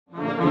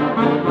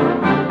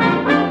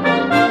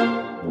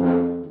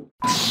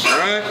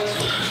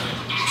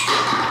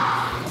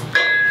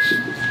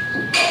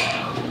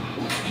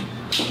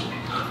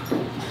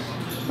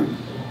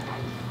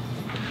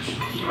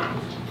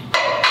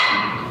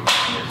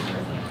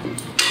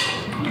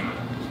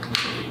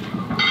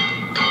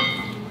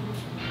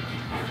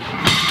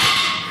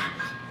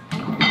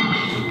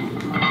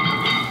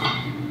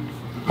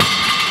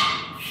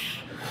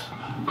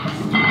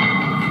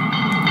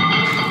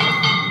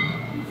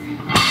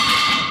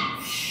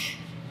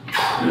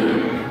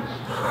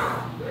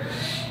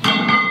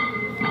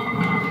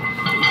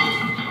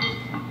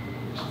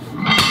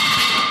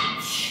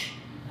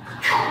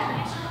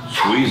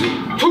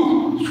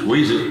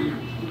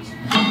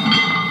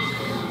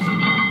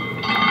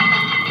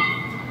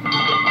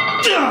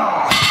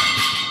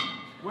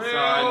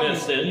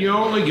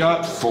only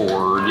got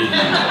 4, didn't you?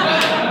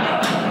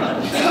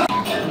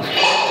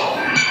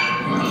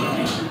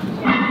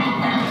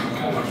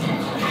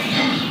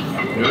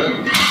 Good.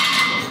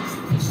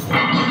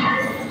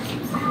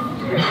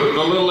 Put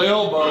a little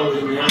elbow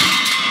in there.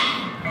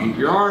 Keep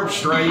your arms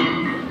straight.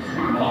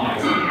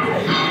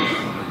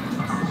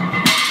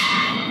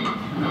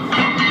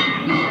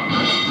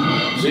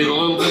 See the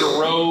little bit of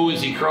row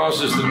as he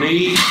crosses the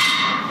knee?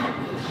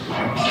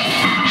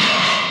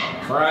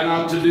 Try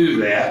not to do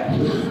that.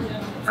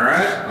 All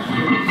right?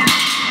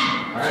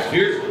 All right,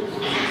 here.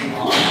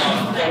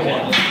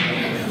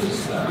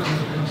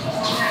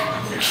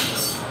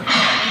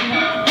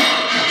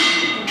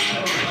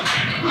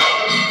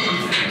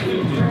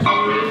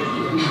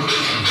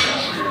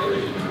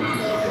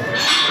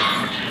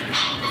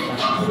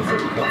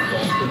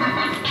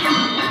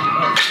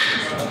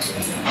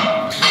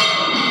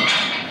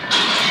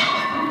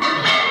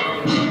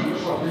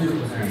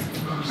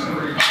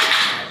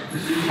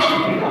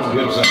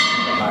 Good side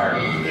higher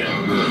than that.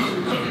 Good.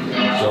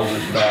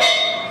 Shoulders back.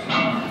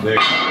 There.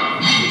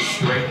 Push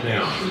straight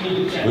down.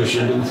 Push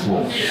into the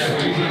floor.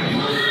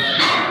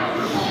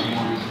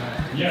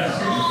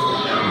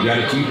 You got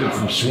to keep it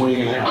from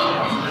swinging out.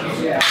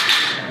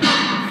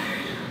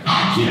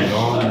 Keep it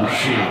on the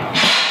machine.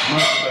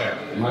 Much better.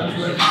 Much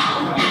better.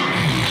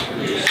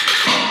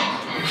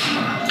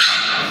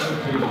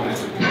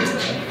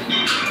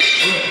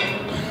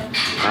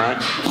 All right.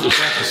 Just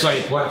at the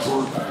same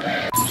platform.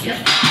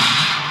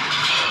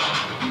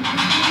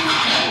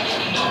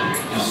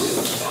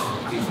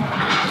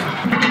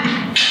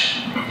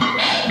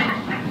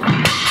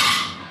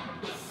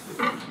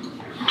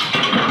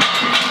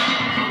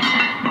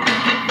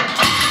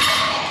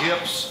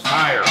 Hips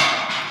higher.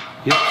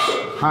 Hips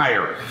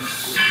higher.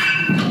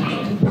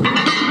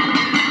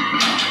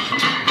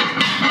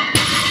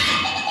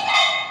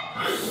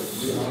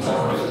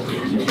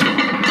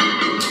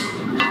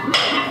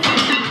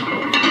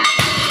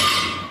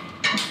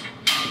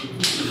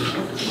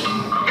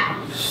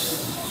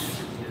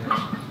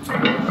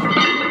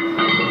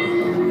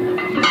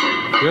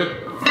 Good.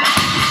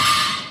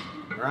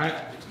 All right.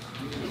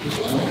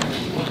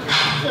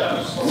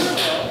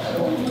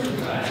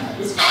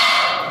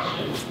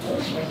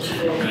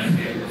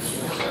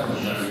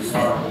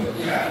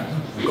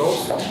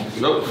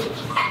 Nope.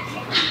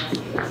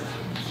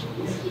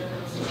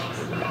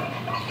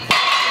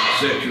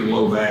 Set your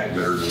low back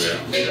better than that.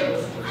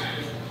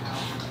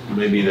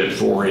 Maybe that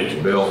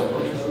 4-inch belt.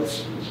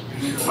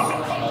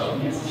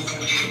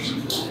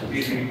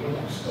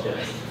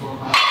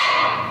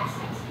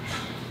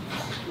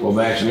 Low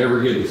back's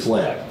never getting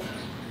flat.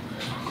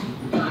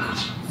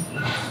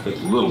 It's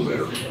a little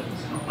better.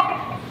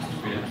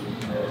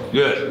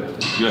 Good,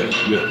 good,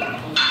 good.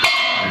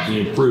 That's an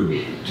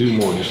improvement. 2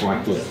 more, just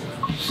like that.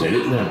 Set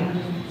it down.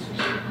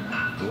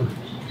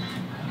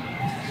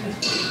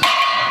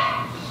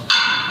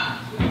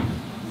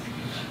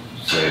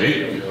 Set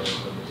it.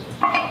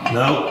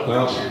 No,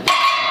 well.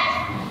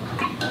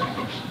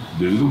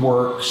 Do the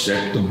work,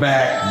 set the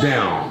back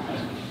down.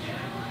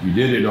 You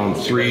did it on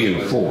 3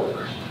 and 4.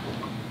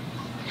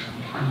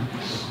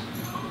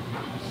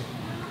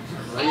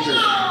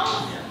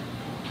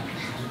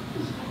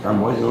 I'm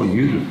waiting on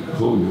you to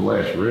pull your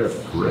last rep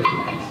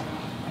correctly.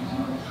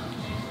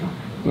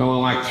 Well, I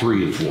like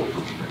 3 and 4.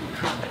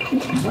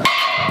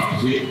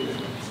 See it?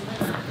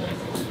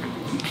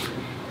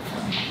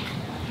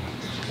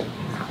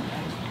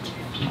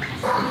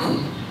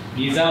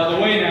 He's out of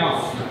the way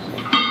now.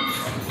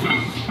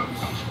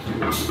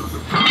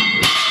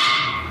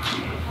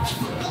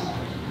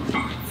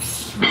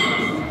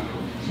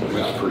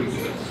 That's pretty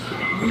good.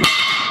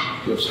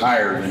 It's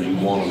higher than you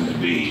want them to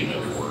be, in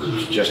other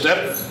words. Chest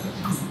up.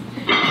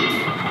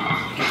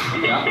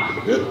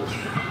 Yeah. Good.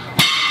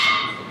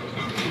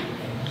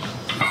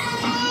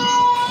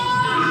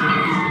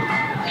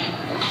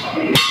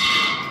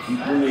 Keep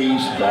your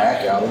knees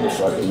back out of the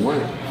fucking way.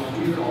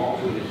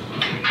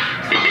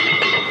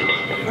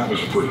 That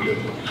was pretty good.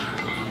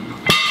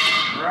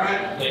 All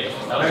right.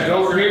 Back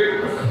over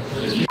here.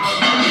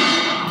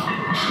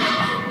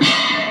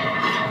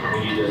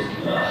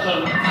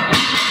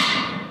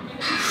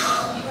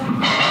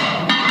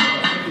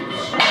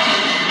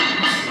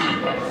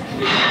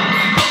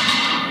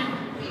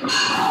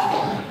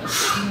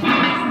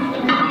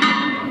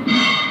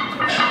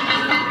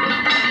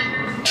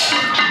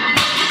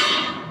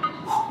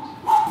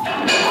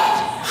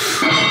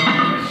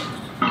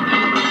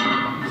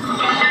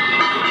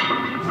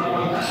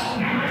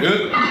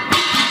 Good.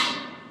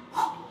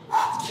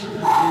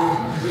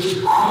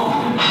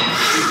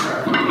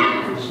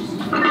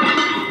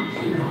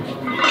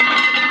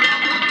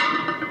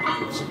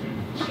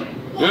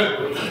 Good.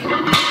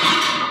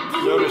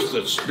 Notice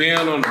the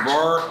spin on the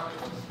bar.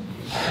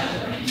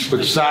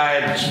 Put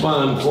side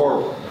spun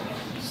forward.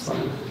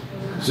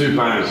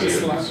 Supine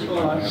spin.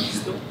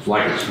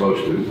 Like it's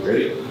supposed to.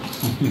 Ready?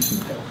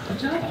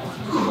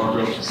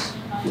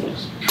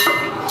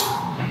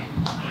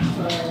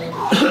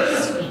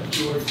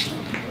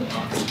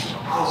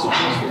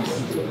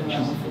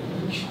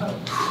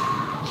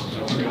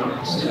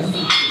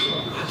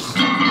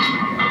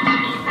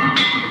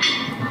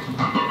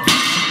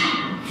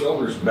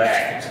 Shoulders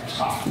back at the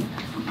top.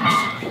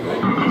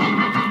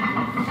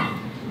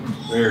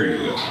 There you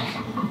go.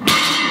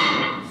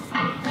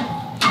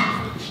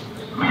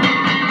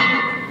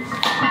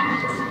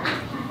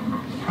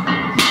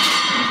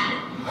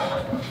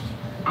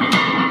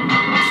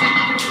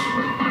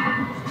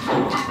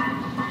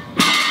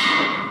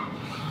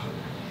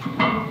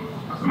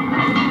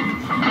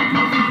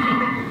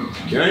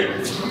 Okay.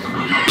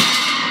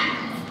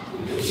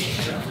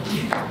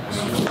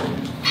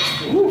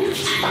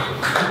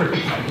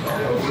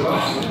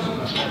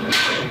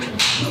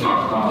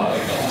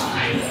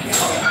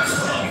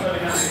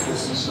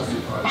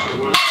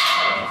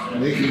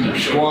 Making your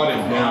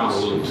squatting down a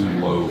little too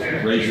low.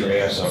 Raise your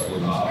ass up a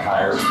little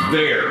higher.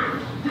 There.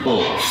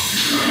 Pull.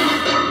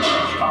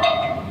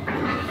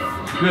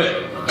 Good.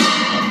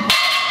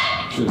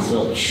 Should have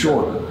felt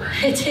shorter.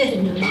 It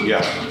did.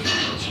 Yeah.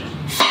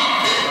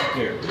 Right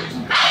there.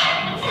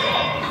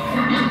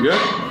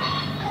 Good.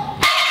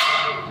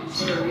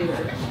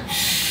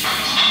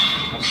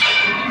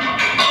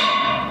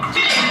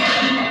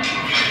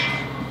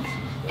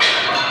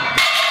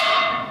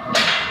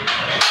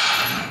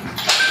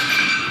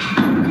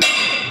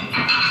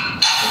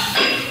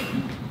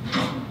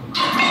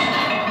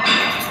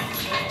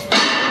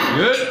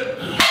 Good.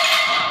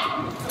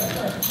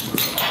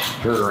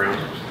 Turn around.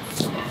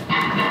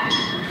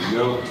 There you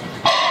go.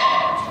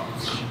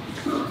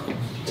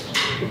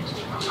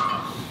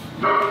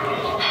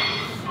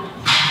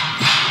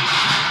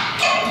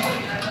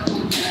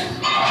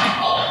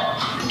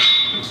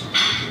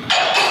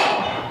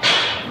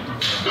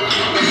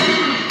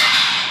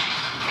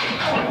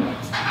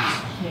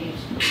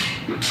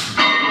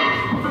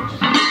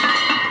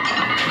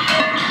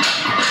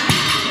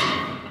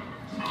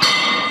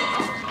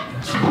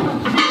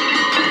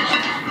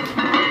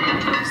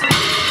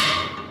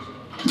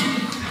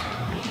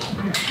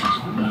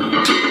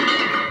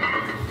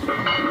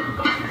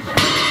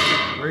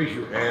 Raise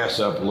your ass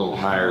up a little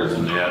higher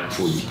than that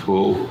before you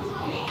pull.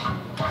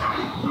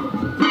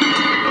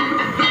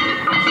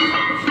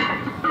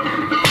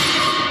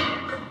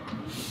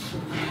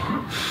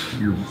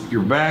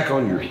 You're back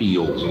on your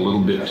heels a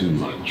little bit too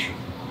much.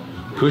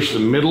 Push the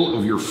middle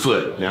of your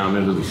foot down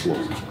into the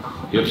floor.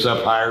 Hips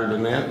up higher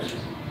than that.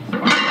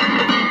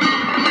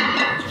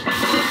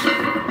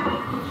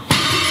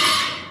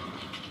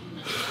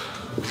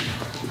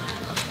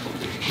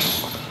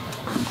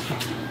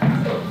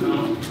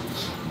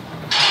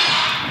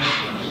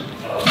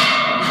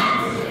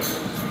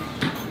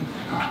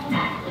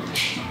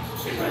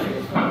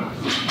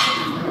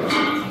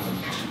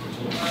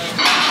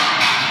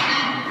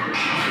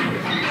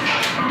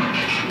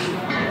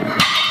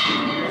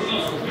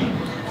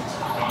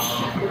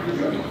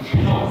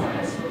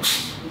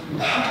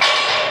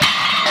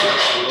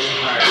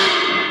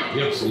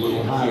 Hips a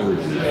little higher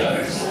than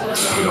that.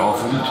 Get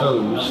off of your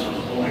toes.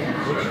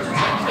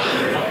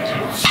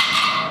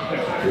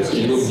 Just a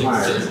little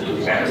higher.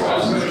 Back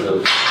off of your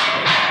toes.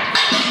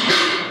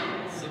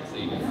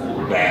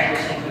 Back.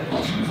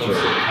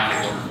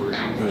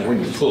 When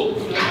you pull.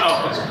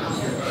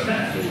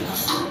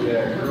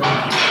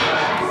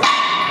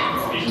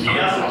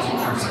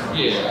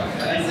 Yeah.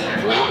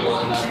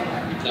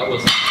 That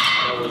was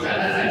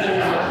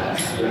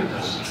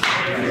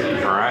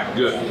All right,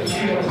 good.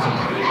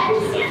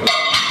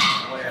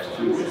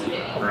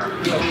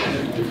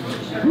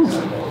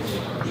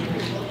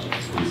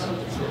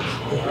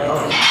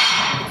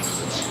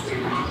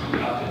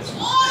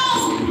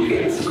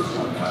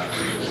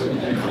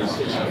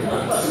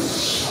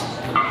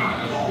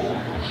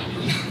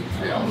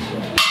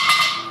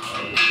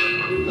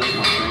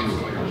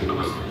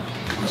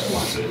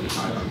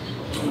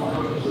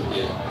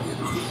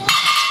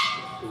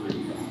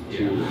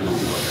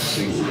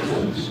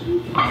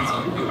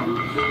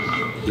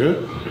 Good.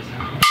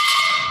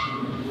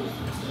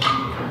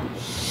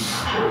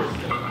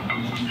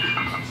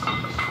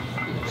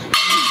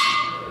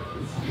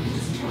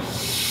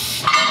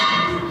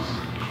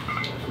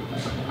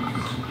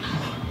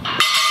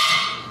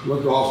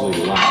 Look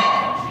awfully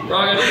light.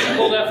 Rocket, did you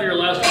pull that for your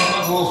last one?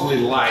 Awfully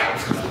light.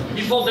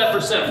 You pulled that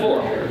for set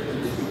 4.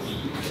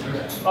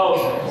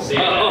 Oh, see.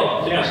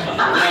 Oh, yeah.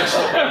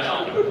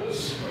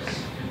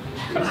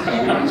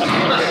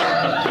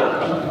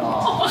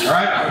 All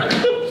right.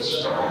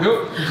 Go.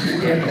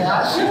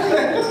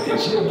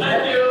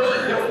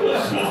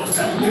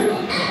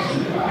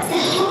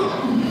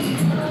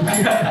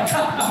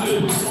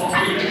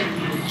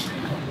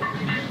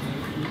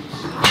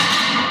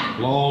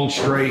 Long,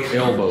 straight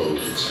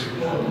elbows.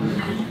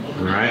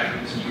 All right.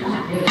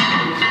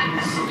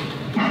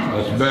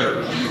 That's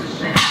better.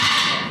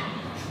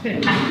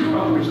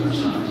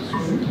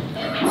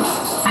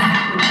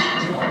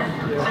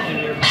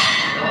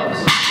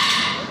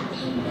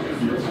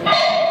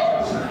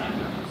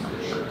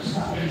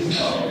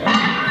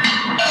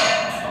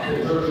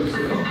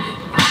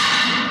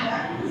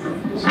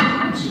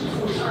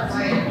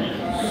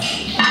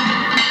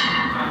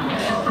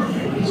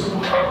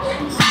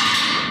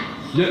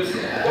 Yep.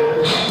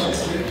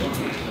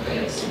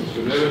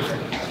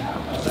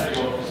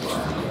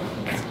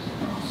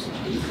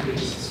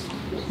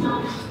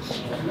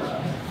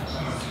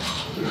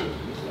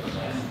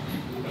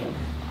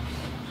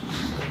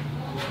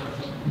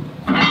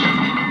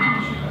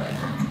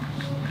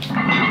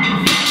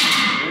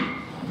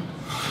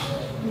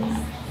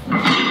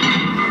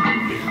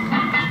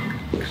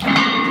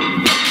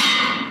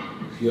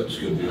 Hips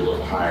could be a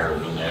little higher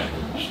than that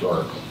when you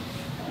start.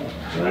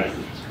 Right?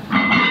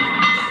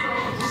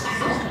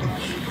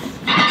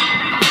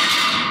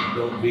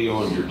 Don't be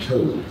on your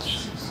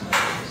toes.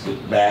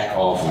 Get back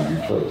off of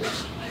your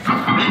toes.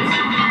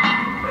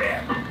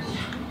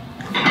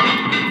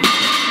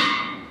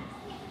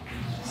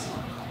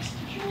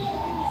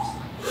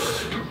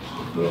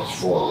 Press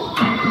forward.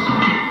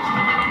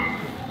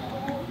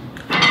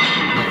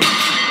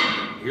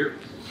 Here.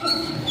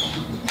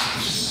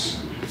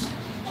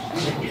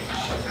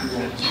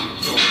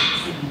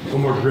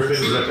 One more grip it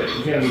and rip it.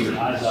 You gotta move your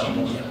eyes up a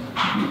little bit.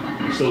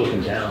 You're still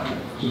looking down.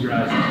 Move your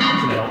eyes up.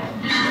 It's gonna help.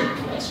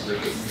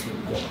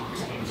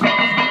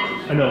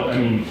 I know, I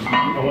mean,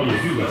 I want you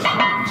to do that.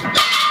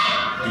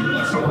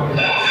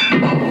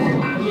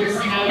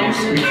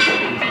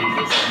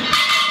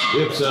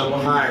 Hips up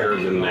higher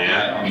than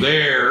that.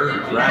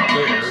 There, right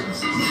there.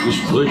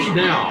 Just push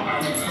down.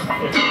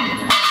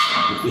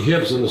 Get the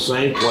hips in the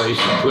same place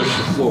and push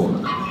the floor.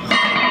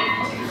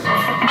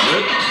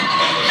 Good.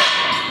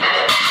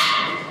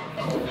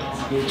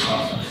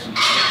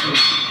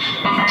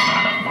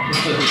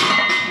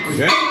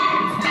 Okay.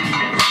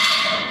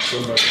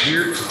 Come up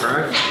here,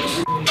 right?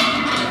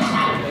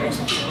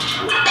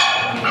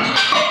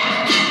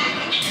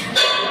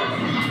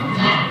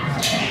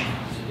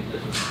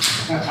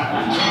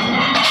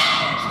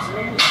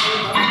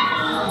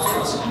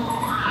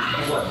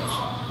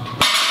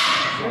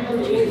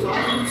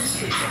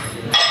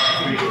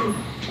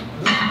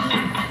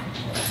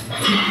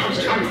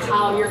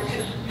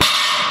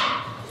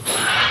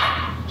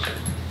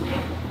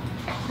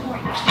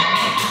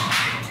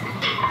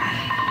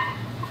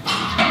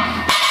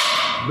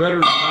 Better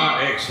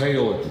not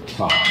exhale at the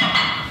top.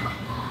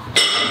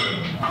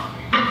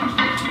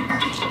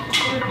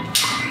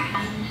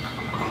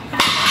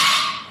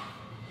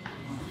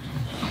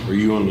 Are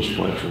you on this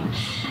platform?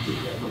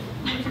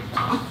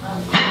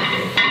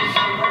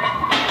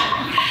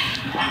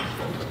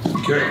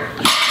 Okay.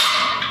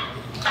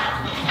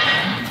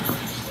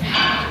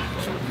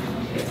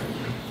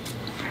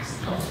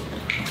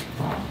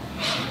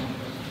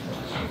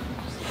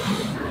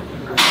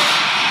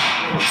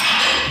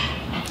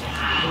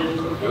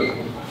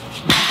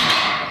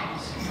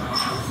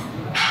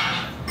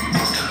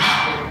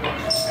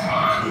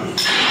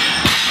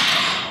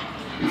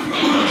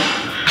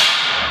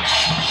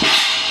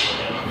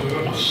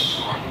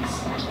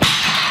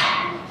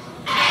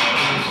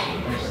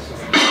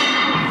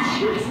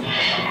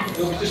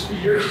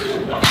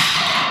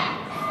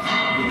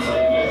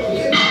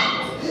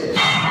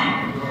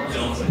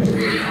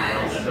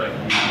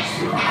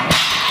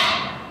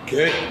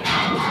 Okay.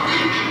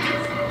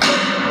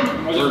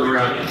 Turn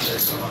around.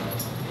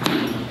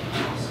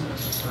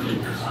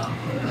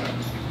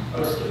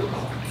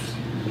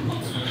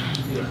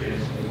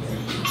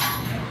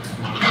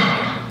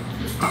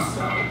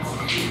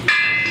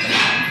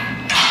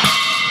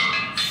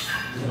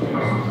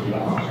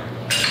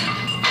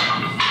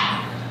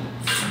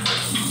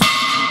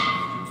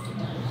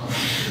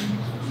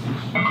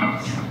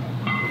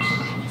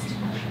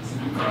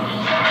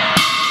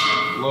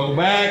 Low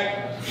back.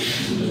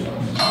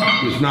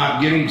 Is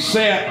not getting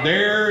set.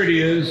 There it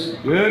is.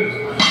 Good.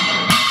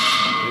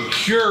 Make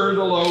sure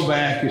the low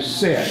back is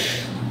set.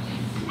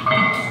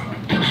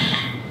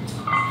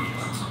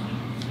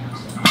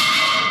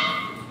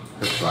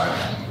 That's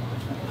right.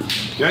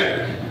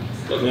 Okay.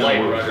 Look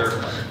light right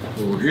there.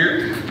 Over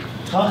here.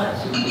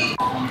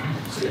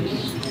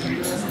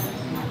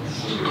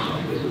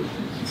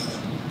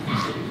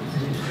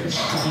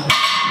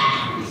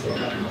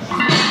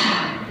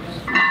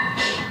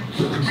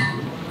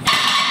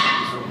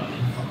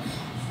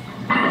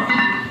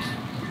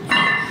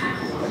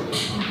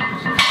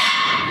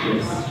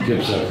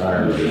 Hips up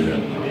higher than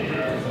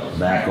that.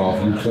 Back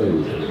off your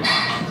toes.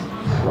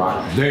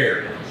 Right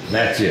there.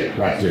 That's it.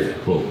 Right there.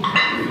 Pull.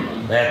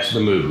 That's the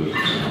movement.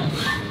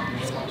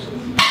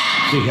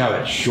 See how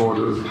that's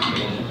shorter?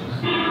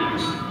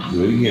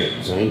 Do it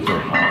again. Same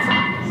thing.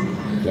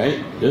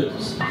 Okay. Good.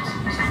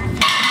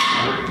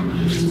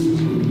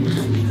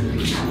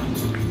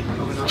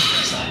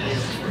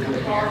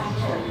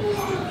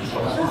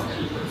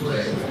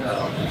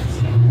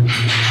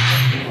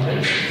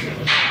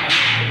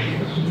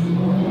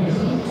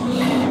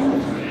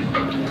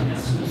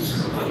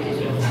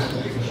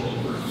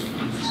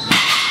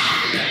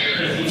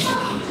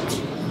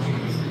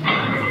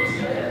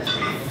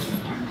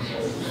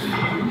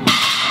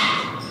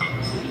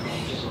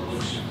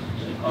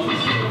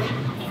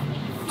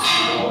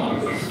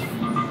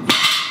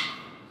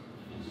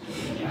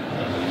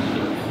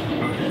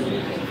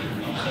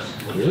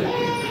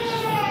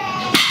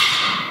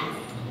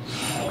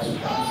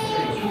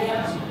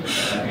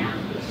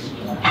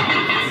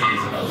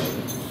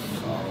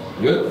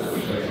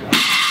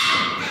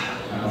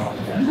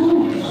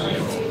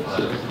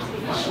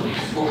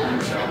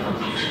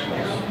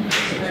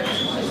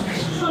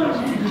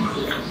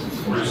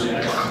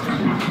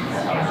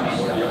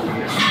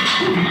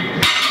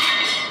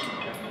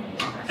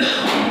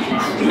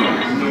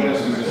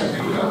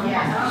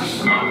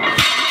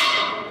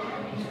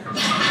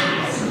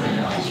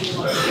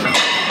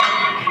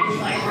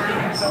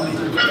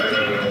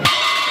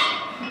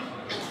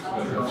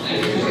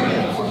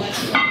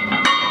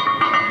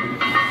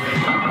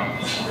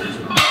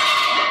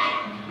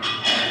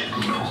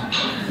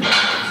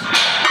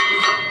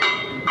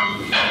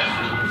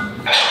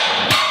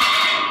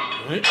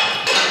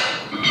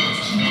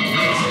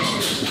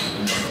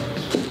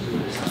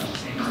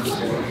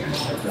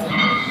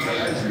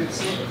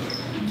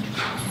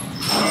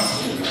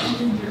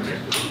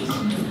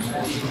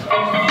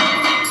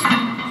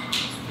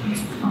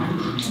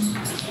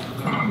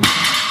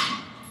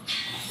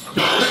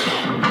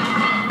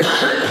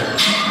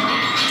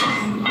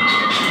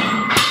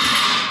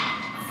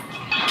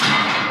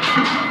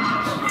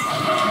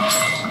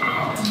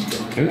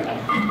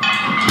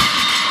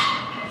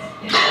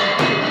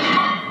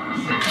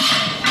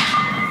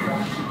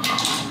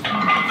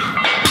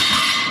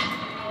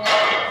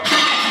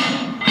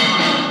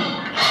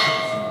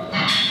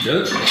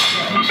 Good.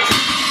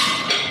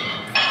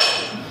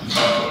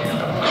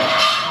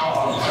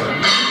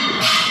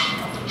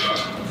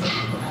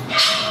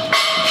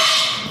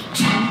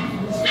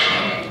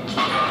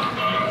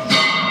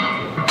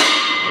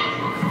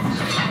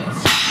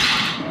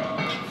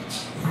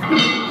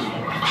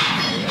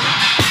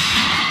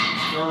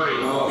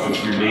 Starting off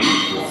with your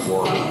knees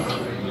forward.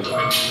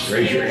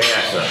 Raise your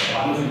ass up.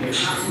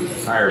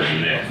 Higher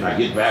than that. Now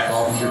get back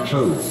off your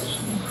toes.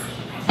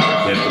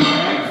 Step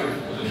back.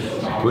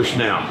 Push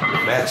now.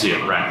 That's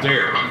it right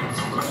there.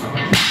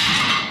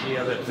 See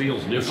how that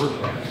feels different?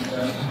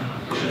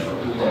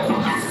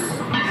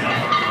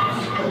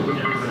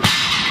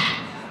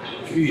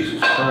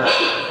 Jesus Christ.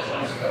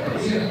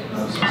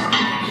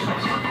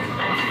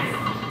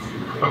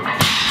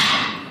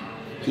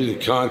 See the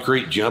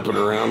concrete jumping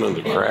around in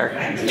the crack?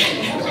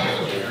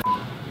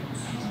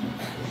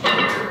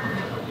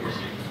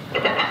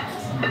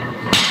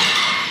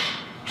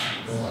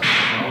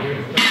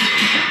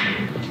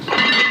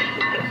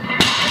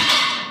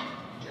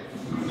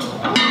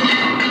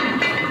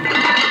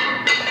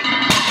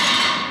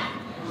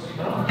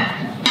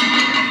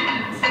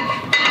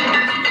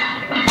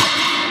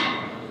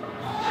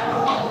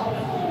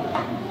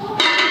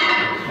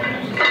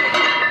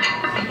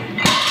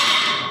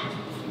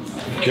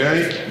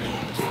 Okay.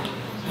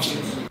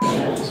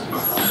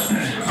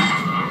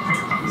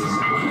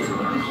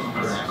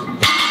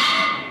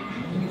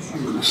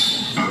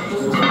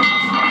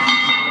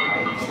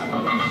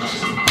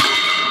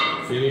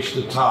 Finish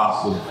the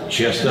top with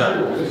chest up.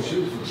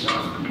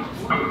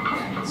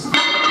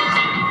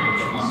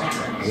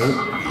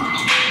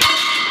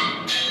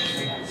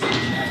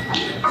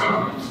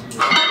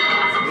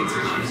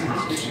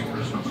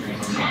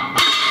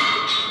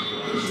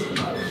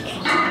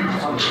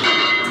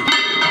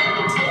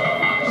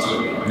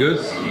 Good.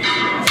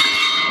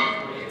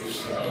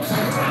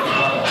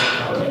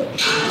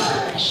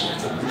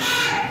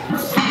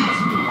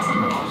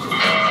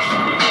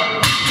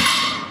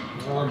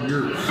 On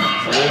your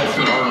left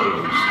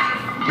arms,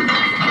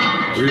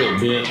 real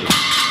bent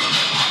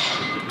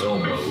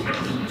elbow,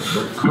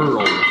 but curl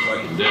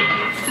like a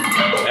deadlift.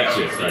 That's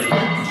it right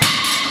there.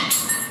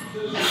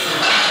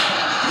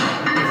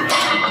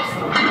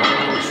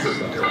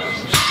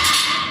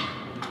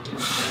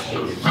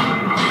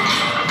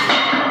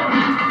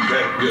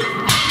 Good.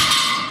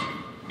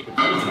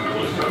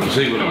 You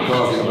see what I'm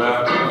talking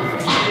about?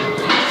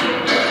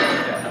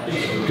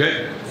 Okay.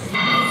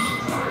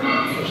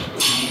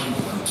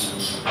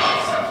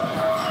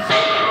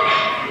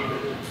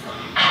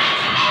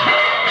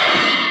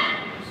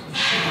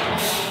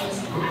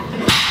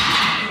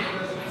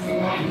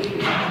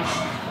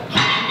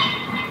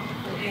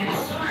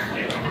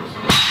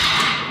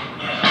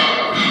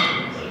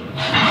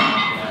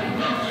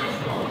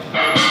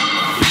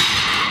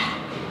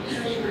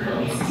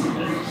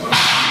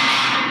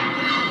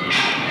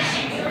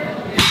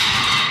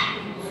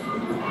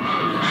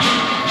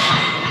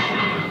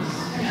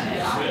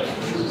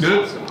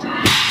 Good.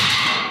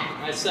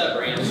 Nice up,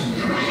 Brandon.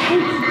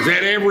 Is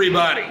that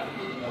everybody?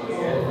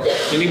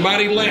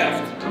 Anybody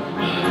left?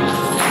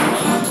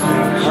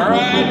 All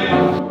right.